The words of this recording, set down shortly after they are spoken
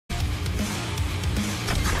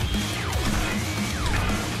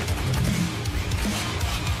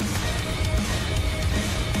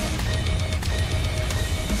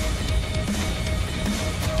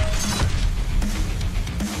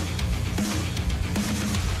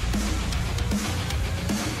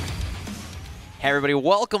Hey everybody,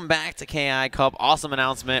 welcome back to KI Cup. Awesome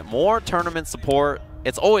announcement, more tournament support.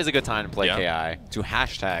 It's always a good time to play KI, to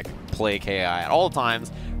hashtag play KI at all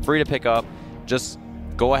times. Free to pick up, just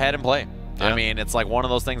go ahead and play. I mean, it's like one of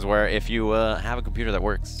those things where if you have a computer that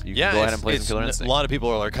works, you can go ahead and play some Killer Instinct. A lot of people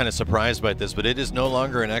are kind of surprised by this, but it is no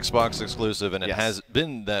longer an Xbox exclusive, and it has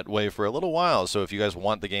been that way for a little while. So if you guys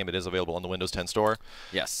want the game, it is available on the Windows 10 store.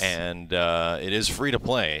 Yes. And it is free to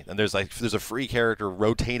play. And there's a free character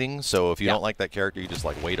rotating, so if you don't like that character, you just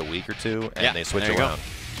like wait a week or two, and they switch around.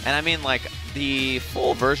 And I mean, like, the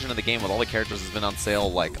full version of the game with all the characters has been on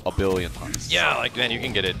sale like a billion times. Yeah, like, man, you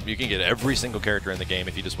can get it. You can get every single character in the game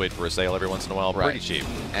if you just wait for a sale every once in a while. Pretty cheap.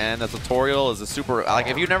 And the tutorial is a super, like,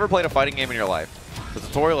 if you've never played a fighting game in your life, the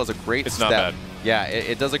tutorial is a great step. It's not bad. Yeah,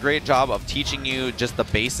 it does a great job of teaching you just the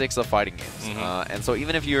basics of fighting games. And so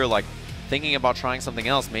even if you're, like, thinking about trying something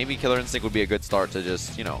else, maybe Killer Instinct would be a good start to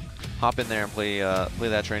just, you know, hop in there and play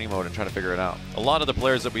that training mode and try to figure it out. A lot of the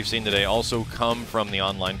players that we've seen today also come from the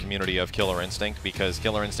online community of Killer Instinct, because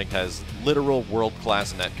Killer Instinct has literal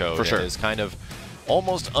world-class netcode. For sure. It is kind of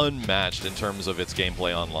almost unmatched in terms of its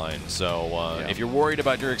gameplay online. So if you're worried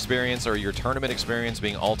about your experience or your tournament experience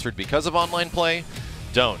being altered because of online play,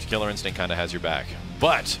 don't. Killer Instinct kind of has your back.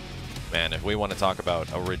 But, man, if we want to talk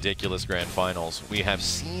about a ridiculous grand finals, we have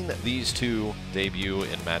seen these two debut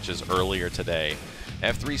in matches earlier today.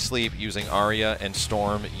 F3 Sleep using Arya and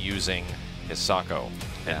Storm using Hisako.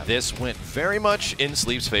 And this went very much in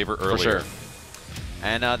Sleep's favor earlier. For sure.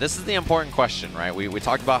 And this is the important question, right? We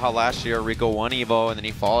talked about how last year Rico won EVO, and then he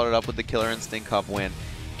followed it up with the Killer Instinct Cup win.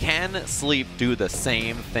 Can Sleep do the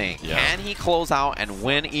same thing? Can he close out and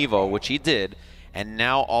win EVO, which he did, and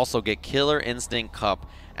now also get Killer Instinct Cup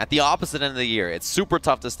at the opposite end of the year? It's super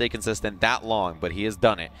tough to stay consistent that long, but he has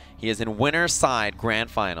done it. He is in winner's side grand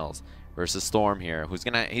finals versus Storm here, he's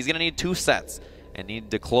gonna need 2 sets and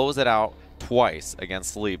need to close it out twice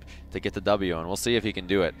against Sleep to get the W, and we'll see if he can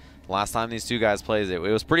do it. Last time these two guys played it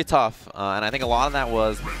was pretty tough, and I think a lot of that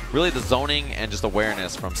was really the zoning and just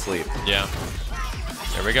awareness from Sleep. Yeah.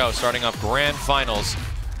 There we go, starting off grand finals,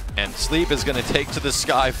 and Sleep is going to take to the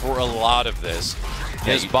sky for a lot of this.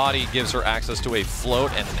 His body gives her access to a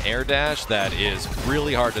float and an air dash that is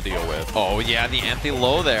really hard to deal with. Oh yeah, the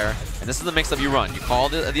anti-low there. And this is the mix-up you run. You call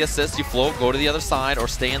the assist, you float, go to the other side, or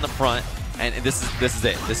stay in the front. And this is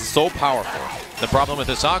it. This is so powerful. The problem with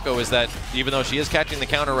Hisako is that even though she is catching the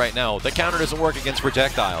counter right now, the counter doesn't work against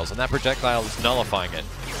projectiles, and that projectile is nullifying it.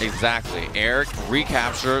 Exactly. Air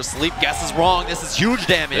recapture. Sleep guesses wrong. This is huge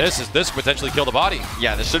damage. This could potentially kill the body.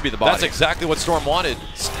 Yeah, this should be the body. That's exactly what Storm wanted.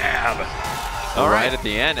 Stab. All right at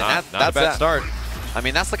the end, and not that's a bad start. I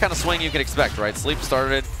mean, that's the kind of swing you can expect, right? Sleep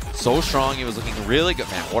started so strong. He was looking really good.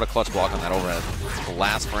 Man, what a clutch block on that overhead. The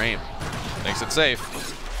last frame. Makes it safe.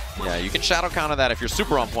 Yeah, you can shadow counter that if you're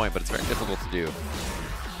super on point, but it's very difficult to do.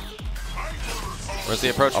 Where's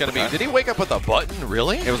the approach going to be? Did he wake up with a button?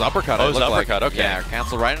 Really? It was uppercut. Oh, it was uppercut. Okay. Yeah,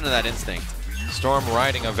 cancel right into that instinct. Storm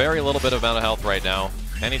riding a very little bit of amount of health right now.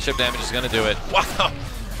 Any chip damage is going to do it. Wow.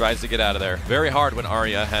 Tries to get out of there. Very hard when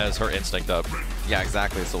Arya has her instinct up. Yeah,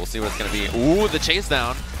 exactly. So we'll see what it's going to be. Ooh, the chase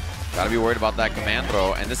down. Got to be worried about that command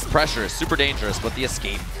throw. And this pressure is super dangerous, but the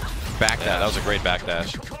escape. Backdash. Yeah, that was a great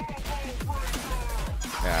backdash.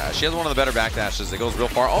 Yeah, she has one of the better backdashes. It goes real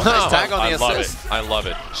far. Oh, nice tag on the assist. I love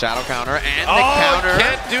it. Shadow counter and the counter.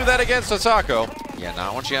 Can't do that against Hisako. Yeah,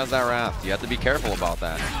 not when she has that Wrath. You have to be careful about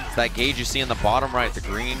that. It's that gauge you see in the bottom right, the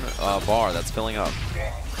green bar that's filling up.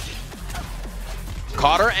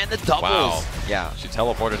 Caught her and the doubles. Wow. Yeah. She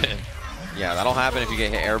teleported in. Yeah, that'll happen if you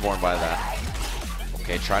get hit airborne by that.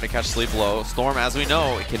 Okay, try to catch Sleep low. Storm, as we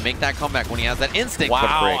know, it can make that comeback when he has that instinct.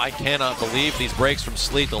 Wow, I cannot believe these breaks from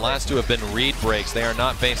Sleep. The last two have been read breaks. They are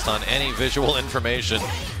not based on any visual information.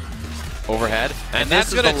 Overhead. And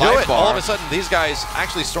that's going to do it. All of a sudden, these guys,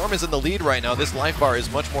 actually, Storm is in the lead right now. This life bar is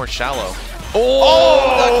much more shallow.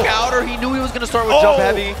 Oh, the counter. He knew he was going to start with jump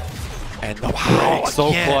heavy. And the break,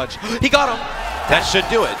 so clutch. He got him. That should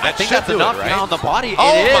do it. I think that's enough now on the body.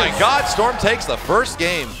 Oh my God, Storm takes the first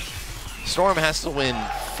game. Storm has to win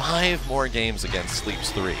 5 more games against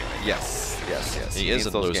Sleep's 3. Yes. He is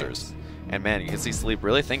in losers. And man, you can see Sleep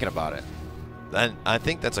really thinking about it. And I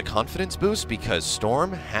think that's a confidence boost because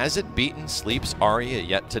Storm hasn't beaten Sleep's Arya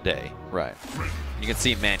yet today. Right. You can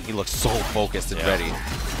see, man, he looks so focused and ready.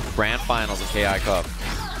 Grand finals of KI Cup.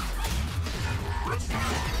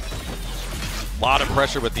 A lot of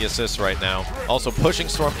pressure with the assists right now. Also pushing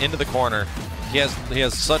Storm into the corner. He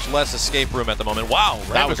has such less escape room at the moment. Wow,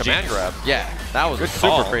 that was command grab. Yeah, that was a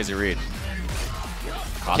super crazy read.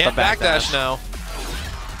 Can't backdash now.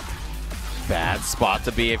 bad spot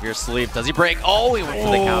to be if you're Sleep. Does he break? Oh, he went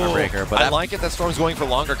for the counter breaker. But I like it that Storm's going for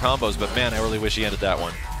longer combos, but man, I really wish he ended that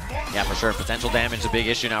one. Yeah, for sure. Potential damage is a big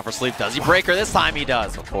issue now for Sleep. Does he break her? This time he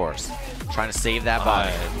does, of course. Trying to save that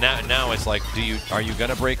body. Now it's like, are you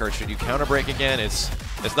gonna break or should you counter break again? It's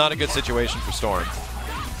not a good situation for Storm.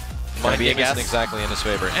 My game isn't exactly in his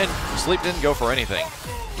favor. And Sleep didn't go for anything.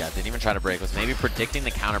 Yeah, didn't even try to break. Was maybe predicting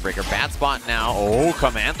the counter breaker. Bad spot now. Oh,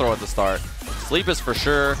 command throw at the start. Sleep is for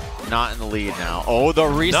sure not in the lead now. Oh, the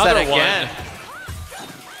reset Another again.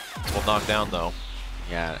 Will knock down though.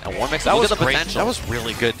 Yeah, and one mix. That was the great. potential. That was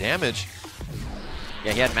really good damage.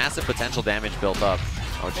 Yeah, he had massive potential damage built up.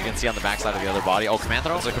 Oh, as you can see on the backside of the other body. Oh, command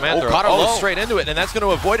throw. It's a command throw. Caught her low. Straight into it, and that's going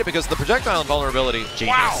to avoid it because of the projectile invulnerability.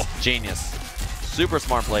 Genius. Wow. Genius. Super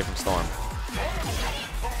smart play from Storm.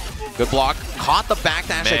 Good block. Caught the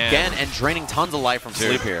backdash again and draining tons of life from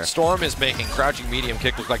Sleep here. Storm is making crouching medium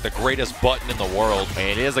kick look like the greatest button in the world.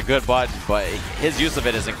 It is a good button, but his use of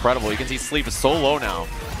it is incredible. You can see Sleep is so low now.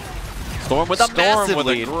 Storm with a massive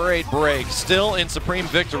lead. A great break. Still in supreme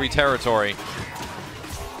victory territory.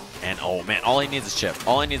 And oh man, all he needs is chip.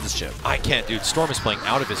 All he needs is chip. I can't, dude. Storm is playing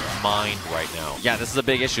out of his mind right now. Yeah, this is a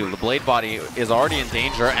big issue. The blade body is already in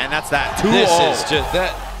danger, and that's that. 2-0. This is just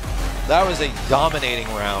that was a dominating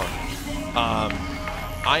round.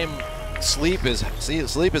 Sleep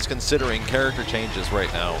is considering character changes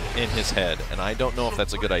right now in his head, and I don't know if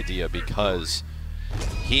that's a good idea because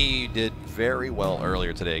he did very well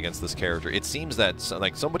earlier today against this character. It seems that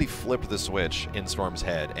like somebody flipped the switch in Storm's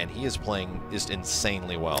head, and he is playing just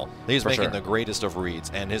insanely well. He's making the greatest of reads,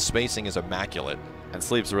 and his spacing is immaculate. And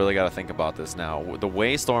Sleep's really got to think about this now. The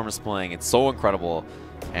way Storm is playing, it's so incredible,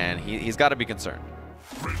 and he's got to be concerned.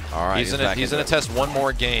 All right, he's going to test one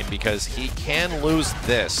more game because he can lose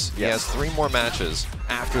this. Yes. He has 3 more matches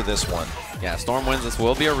after this one. Yeah, Storm wins. This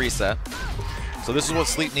will be a reset. So this is what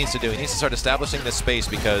Sleep needs to do. He needs to start establishing this space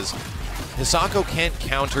because Hisako can't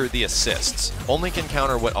counter the assists. Only can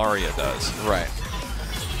counter what Arya does. Right.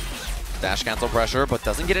 Dash cancel pressure, but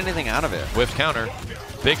doesn't get anything out of it. Whiff counter.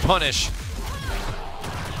 Big punish.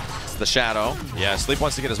 It's the shadow. Yeah, Sleep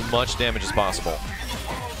wants to get as much damage as possible.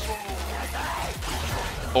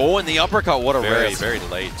 Oh, and the uppercut. What a risk. Very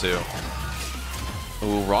late, too.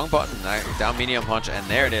 Ooh, wrong button. Down medium punch, and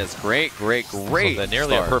there it is. Great. So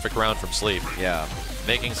nearly a perfect round from Sleep. Yeah.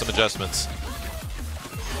 Making some adjustments.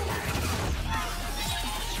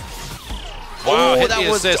 Wow, oh, that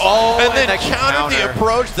was and then countered the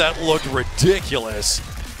approach. That looked ridiculous.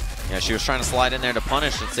 Yeah, she was trying to slide in there to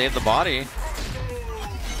punish and save the body.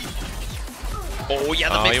 Oh, yeah,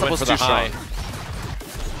 the mix-up was too strong.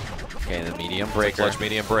 Okay, the medium breaker. Clutch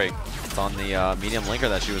medium break. It's on the medium linker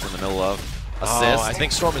that she was in the middle of. Assist. Oh, I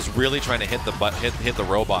think Storm is really trying to hit the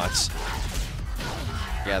robots.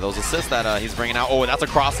 Yeah, those assists that he's bringing out. Oh, that's a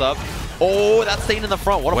cross-up. Oh, that's staying in the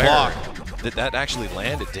front. What a block. Did that actually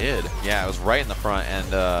land? It did. Yeah, it was right in the front, and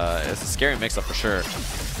it's a scary mix-up for sure.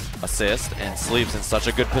 Assist, and Sleep's in such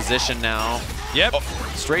a good position now. Yep,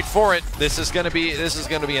 straight for it. This is gonna be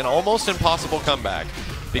an almost impossible comeback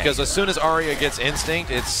because as soon as Arya gets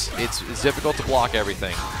instinct, it's difficult to block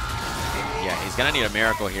everything. Yeah, he's gonna need a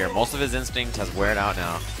miracle here. Most of his instinct has weared out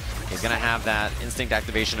now. He's gonna have that instinct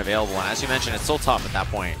activation available, and as you mentioned, it's so tough at that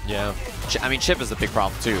point. Yeah. I mean, chip is a big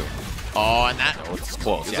problem too. Oh, and it's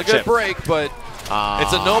close. It's a good break, but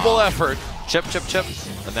it's a noble effort. Chip.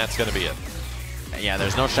 And that's going to be it. Yeah,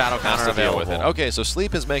 there's no shadow counter available. With it. Okay, so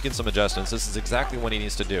Sleep is making some adjustments. This is exactly what he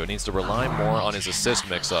needs to do. He needs to rely more on his assist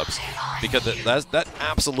mix-ups because that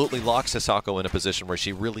absolutely locks Hisako in a position where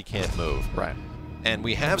she really can't move. Right. And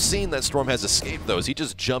we have seen that Storm has escaped those. He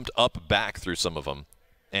just jumped up back through some of them.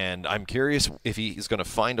 And I'm curious if he's going to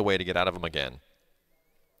find a way to get out of them again.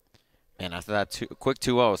 And after that quick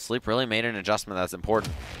 2-0, Sleep really made an adjustment that's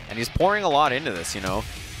important. And he's pouring a lot into this, you know.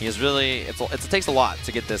 He's really, it takes a lot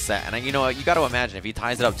to get this set. And, you know, you got to imagine if he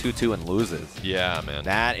ties it up 2-2 and loses. Yeah, man.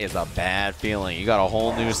 That is a bad feeling. You got a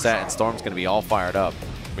whole new set, and Storm's going to be all fired up.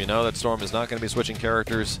 We know that Storm is not going to be switching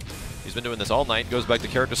characters. He's been doing this all night. Goes back to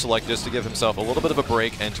character select just to give himself a little bit of a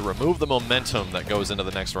break and to remove the momentum that goes into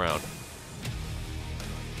the next round.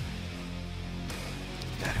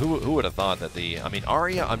 Who would have thought that I mean,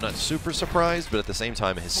 Arya, I'm not super surprised, but at the same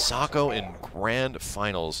time, Hisako in grand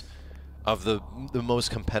finals of the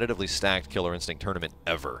most competitively stacked Killer Instinct tournament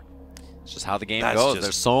ever. It's just how the game goes.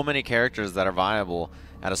 There's so many characters that are viable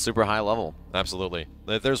at a super high level. Absolutely.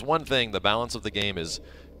 If there's one thing, the balance of the game is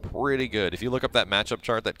pretty good. If you look up that matchup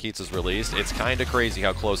chart that Keats has released, it's kind of crazy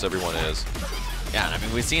how close everyone is. Yeah, and I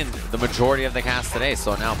mean, we've seen the majority of the cast today,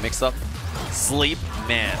 so now mix up Sleep,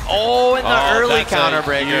 man. Oh, and the early counter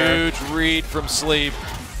breaker. Huge read from Sleep.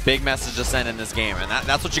 big message to send in this game, and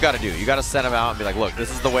that's what you got to do. You got to set them out and be like, look,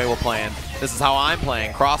 this is the way we're playing. This is how I'm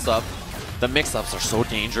playing. Cross up. The mix-ups are so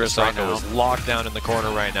dangerous right now. is locked down in the corner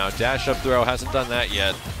right now. Dash up throw, hasn't done that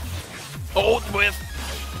yet. Oh, with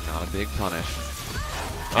not a big punish.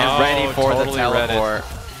 And ready for the teleport.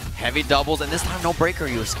 Heavy doubles, and this time no breaker.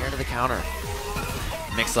 You were scared of the counter.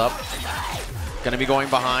 Mix up. Gonna be going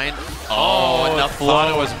behind. Oh, enough flow. I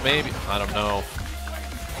thought it was maybe, I don't know.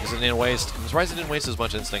 Is it didn't waste? I'm surprised it didn't waste as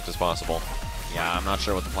much instinct as possible. Yeah, I'm not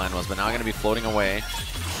sure what the plan was, but now gonna be floating away.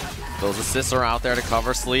 Those assists are out there to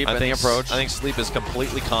cover Sleep and the approach. I think Sleep is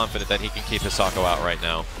completely confident that he can keep Hisako out right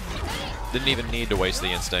now. Didn't even need to waste the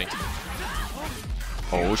instinct.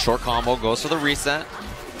 Oh, short combo, goes for the reset.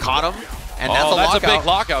 Caught him, and that's a that's lockout. a big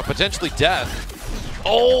lockout, potentially death.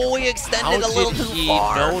 Oh, he extended a little too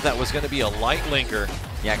far. How did he know that was going to be a light linker?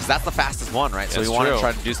 Yeah, because that's the fastest one, right? So he wanted to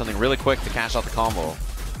try to do something really quick to cash out the combo.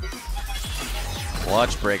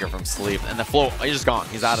 Clutch breaker from Sleep, and the flow, he's just gone.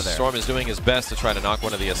 He's out of there. Storm is doing his best to try to knock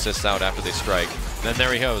one of the assists out after they strike. And then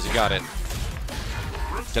there he goes, he got it.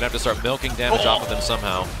 Gonna have to start milking damage off of them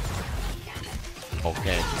somehow.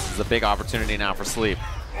 Okay, this is a big opportunity now for Sleep.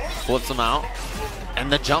 Flips him out,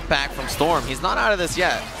 and the jump back from Storm. He's not out of this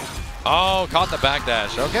yet. Oh, caught the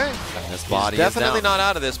backdash. Okay. And this body He's is definitely down. not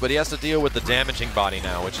out of this, but he has to deal with the damaging body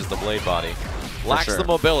now, which is the blade body. Lacks the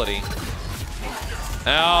mobility.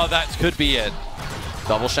 Oh, that could be it.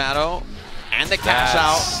 Double shadow, and the cash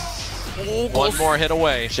out. Oh, one more hit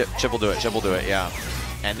away. Chip will do it. Chip will do it, yeah.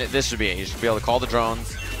 And this should be it. He should be able to call the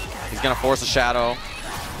drones. He's going to force a shadow.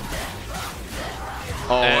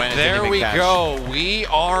 Oh, and there we go. We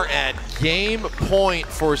are at game point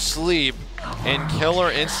for Sleep in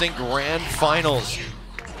Killer Instinct Grand Finals.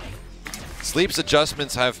 Sleep's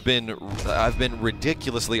adjustments have been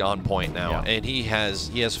ridiculously on point now, and he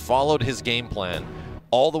has followed his game plan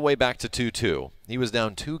all the way back to 2-2. He was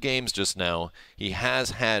down 2 games just now. He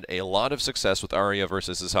has had a lot of success with Arya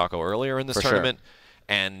versus Hisako earlier in this tournament,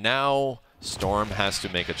 and now Storm has to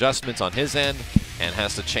make adjustments on his end and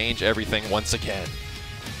has to change everything once again.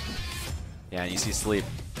 Yeah, you see Sleep.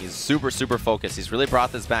 He's super, super focused. He's really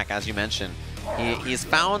brought this back, as you mentioned. He's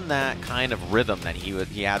found that kind of rhythm that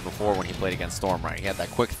he had before when he played against Storm, right? He had that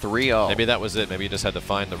quick 3-0. Maybe that was it. Maybe he just had to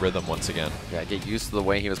find the rhythm once again. Yeah, get used to the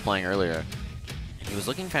way he was playing earlier. He was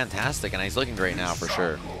looking fantastic, and he's looking great now for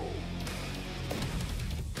sure.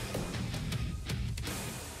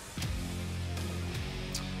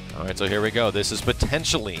 All right, so here we go. This is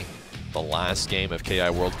potentially the last game of KI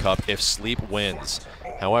World Cup if Sleep wins.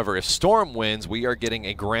 However, if Storm wins, we are getting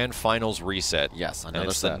a Grand Finals reset. Yes, another and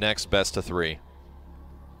it's set. The next best of 3.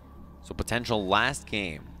 So potential last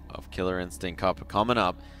game of Killer Instinct Cup coming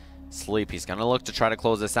up. Sleep, he's going to look to try to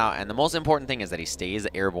close this out. And the most important thing is that he stays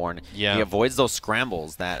airborne. Yeah. He avoids those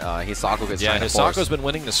scrambles that Hisako gets trying to force. Yeah, Hisako's been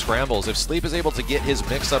winning the scrambles. If Sleep is able to get his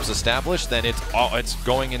mix-ups established, then it's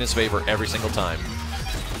going in his favor every single time.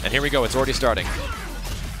 And here we go. It's already starting.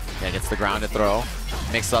 Yeah, gets the grounded throw.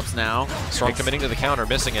 Mix-ups now. Storm committing to the counter,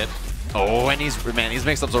 missing it. Oh, and these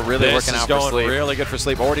mix-ups are really working out for Sleep. This is going really good for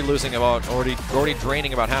Sleep. Already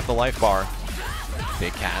draining about half the life bar.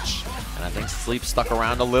 Big catch. And I think Sleep stuck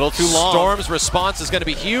around a little too long. Storm's response is going to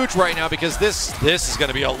be huge right now because this is going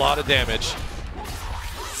to be a lot of damage.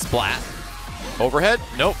 Splat. Overhead?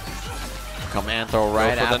 Nope. Command throw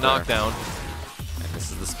right after. For the knockdown. And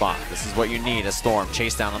this is the spot. This is what you need as Storm.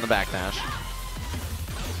 Chase down on the backdash.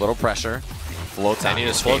 Little pressure. Floats out. And he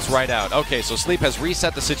just floats right out. Okay, so Sleep has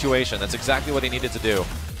reset the situation. That's exactly what he needed to do.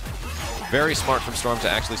 Very smart from Storm to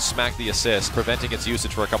actually smack the assist, preventing its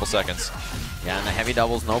usage for a couple seconds. Yeah, and the heavy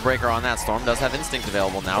doubles, no breaker on that. Storm does have instinct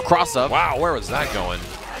available now. Cross up. Wow, where was that going?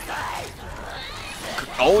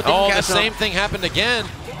 Oh, the same thing happened again.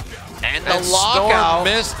 And the lockout. Storm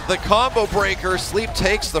missed the combo breaker. Sleep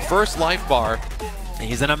takes the first life bar.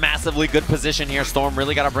 He's in a massively good position here. Storm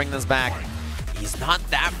really got to bring this back. He's not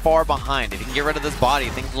that far behind. If he can get rid of this body,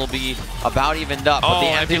 things will be about evened up. But the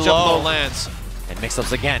empty low lands. And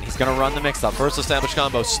mix-ups again. He's going to run the mix-up. First established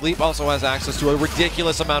combo. Sleep also has access to a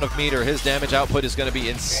ridiculous amount of meter. His damage output is going to be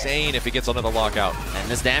insane if he gets another lockout.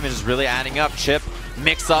 And this damage is really adding up. Chip,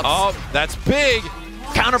 mix-ups. Oh, that's big.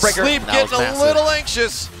 Counterbreaker. Sleep getting a little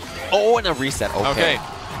anxious. Oh, and a reset. Okay.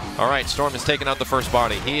 All right, Storm has taken out the first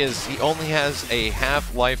body. He only has a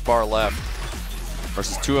half life bar left.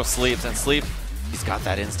 Versus 2 of Sleep's. And Sleep, he's got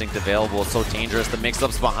that instinct available. It's so dangerous. The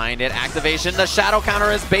mix-ups behind it. Activation. The shadow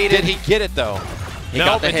counter is baited. Did he get it, though?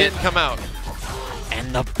 Nope, it didn't come out.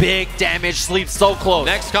 And the big damage. Sleep so close.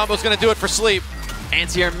 Next combo's going to do it for Sleep.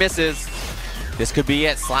 Anti-air misses. This could be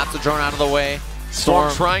it. Slaps the drone out of the way.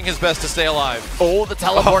 Storm trying his best to stay alive. Oh, the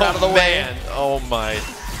teleport out of the way. Oh, my.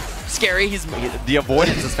 scary. The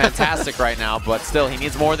avoidance is fantastic right now, but still, he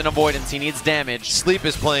needs more than avoidance. He needs damage. Sleep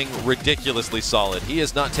is playing ridiculously solid. He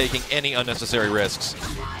is not taking any unnecessary risks.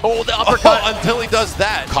 Oh, the uppercut. Oh, until he does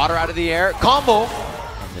that. Caught her out of the air. Combo.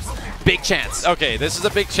 And this big chance. Okay, this is a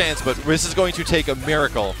big chance, but this is going to take a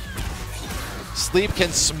miracle. Sleep can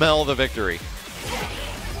smell the victory.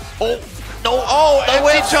 Oh, no. Oh,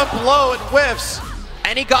 and he jumped low and whiffs.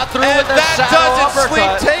 And he got through and with the that shadow does it.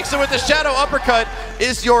 uppercut. Sleep takes it with the shadow uppercut.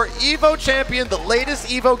 Is your EVO champion, the latest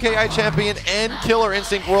EVO KI champion, and Killer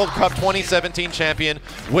Instinct World Cup 2017 champion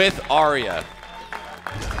with Arya.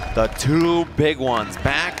 The two big ones,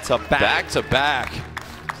 back to back. Back to back.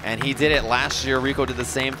 And he did it last year. Rico did the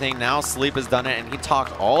same thing. Now Sleep has done it, and he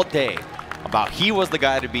talked all day about he was the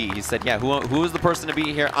guy to beat. He said, yeah, who is the person to beat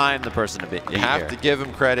here? I'm the person to beat here. You have to give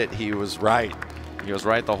him credit. He was right. He was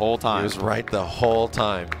right the whole time. He was right the whole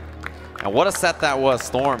time. And what a set that was,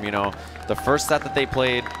 Storm. You know, the first set that they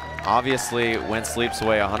played obviously went Sleep's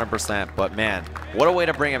way 100%. But man, what a way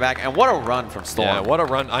to bring it back, and what a run from Storm. Yeah, what a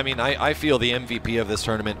run. I mean, I feel the MVP of this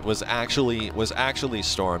tournament was actually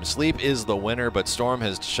Storm. Sleep is the winner, but Storm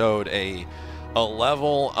has showed a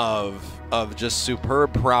level of just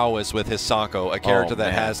superb prowess with Hisako, a character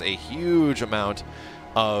that has a huge amount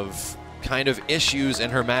of kind of issues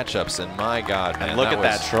in her matchups, and my God, man, and look at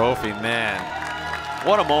that trophy, man.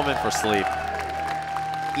 What a moment for Sleep.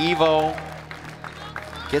 Evo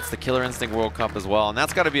gets the Killer Instinct World Cup as well, and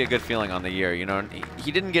that's got to be a good feeling on the year. You know,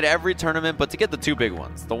 he didn't get every tournament, but to get the two big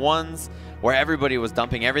ones, the ones where everybody was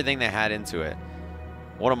dumping everything they had into it.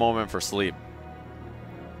 What a moment for Sleep.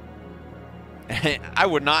 I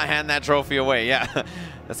would not hand that trophy away. Yeah,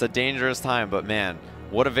 that's a dangerous time, but man,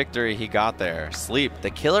 what a victory he got there. Sleep, the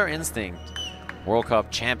Killer Instinct World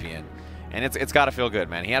Cup champion. And it's got to feel good,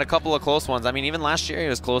 man. He had a couple of close ones. I mean, even last year he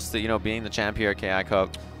was close to, you know, being the champ here at KI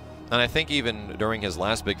Cup. And I think even during his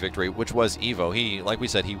last big victory, which was EVO, he, like we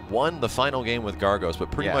said, he won the final game with Gargos,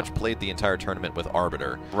 but pretty much played the entire tournament with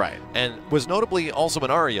Arbiter. Right. And was notably also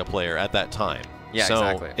an Arya player at that time. Yeah, so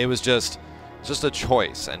exactly. It was just a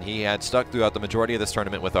choice, and he had stuck throughout the majority of this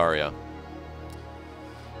tournament with Arya.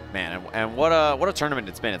 Man, and what a tournament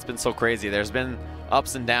it's been. It's been so crazy. There's been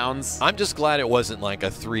ups and downs. I'm just glad it wasn't like a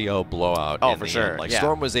 3-0 blowout. Oh, for sure. Like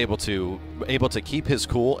Storm was able to keep his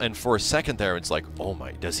cool, and for a second there, it's like, oh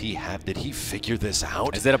my, did he figure this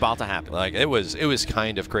out? Is it about to happen? Like it was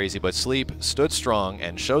kind of crazy, but Sleep stood strong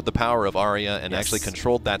and showed the power of Arya and actually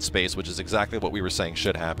controlled that space, which is exactly what we were saying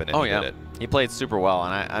should happen. And he did it. He played super well,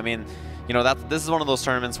 and I mean, you know, this is one of those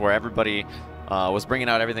tournaments where everybody was bringing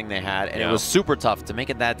out everything they had, and it was super tough to make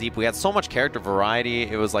it that deep. We had so much character variety.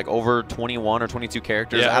 It was like over 21 or 22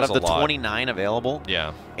 characters out of the 29 available.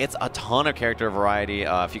 Yeah. It's a ton of character variety.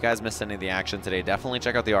 If you guys missed any of the action today, definitely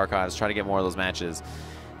check out the archives. Try to get more of those matches.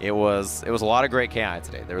 It was a lot of great KI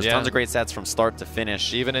today. There was tons of great sets from start to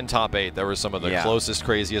finish. Even in top 8, there were some of the closest,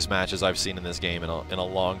 craziest matches I've seen in this game in a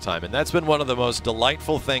long time. And that's been one of the most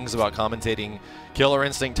delightful things about commentating Killer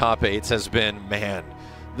Instinct top 8s has been, man,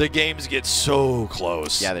 the games get so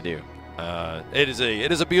close. Yeah, they do. It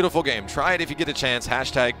is a beautiful game. Try it if you get a chance.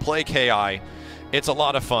 Hashtag play KI. It's a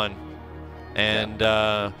lot of fun. And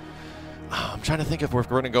I'm trying to think if we're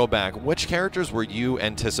going to go back. Which characters were you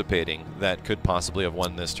anticipating that could possibly have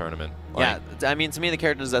won this tournament? Like, yeah, I mean, to me, the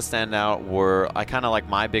characters that stand out were kind of like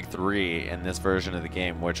my big three in this version of the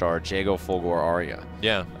game, which are Jago, Fulgor, Arya.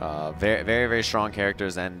 Yeah. Very, very, very strong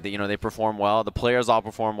characters, and you know they perform well. The players all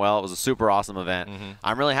perform well. It was a super awesome event.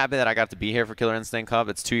 I'm really happy that I got to be here for Killer Instinct Cup.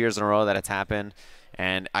 It's 2 years in a row that it's happened.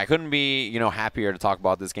 And I couldn't be, you know, happier to talk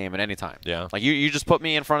about this game at any time. Yeah. Like, you just put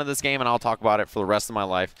me in front of this game, and I'll talk about it for the rest of my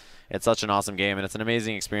life. It's such an awesome game, and it's an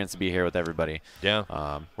amazing experience to be here with everybody.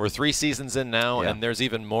 Yeah. We're 3 seasons in now, and there's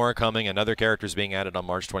even more coming, and other characters being added on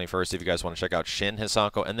March 21st if you guys want to check out Shin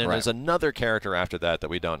Hisako. And then there's another character after that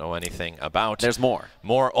we don't know anything about. There's more.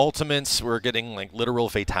 More ultimates. We're getting, like, literal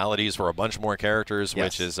fatalities for a bunch more characters,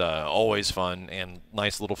 which is always fun and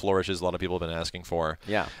nice little flourishes a lot of people have been asking for.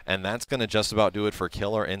 Yeah. And that's going to just about do it for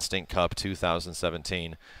Killer Instinct Cup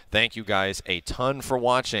 2017. Thank you guys a ton for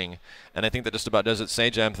watching, and I think that just about does it.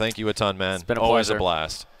 Sajam, thank you a ton, man. It's been always pleasure. a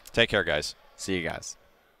blast. Take care, guys. See you guys.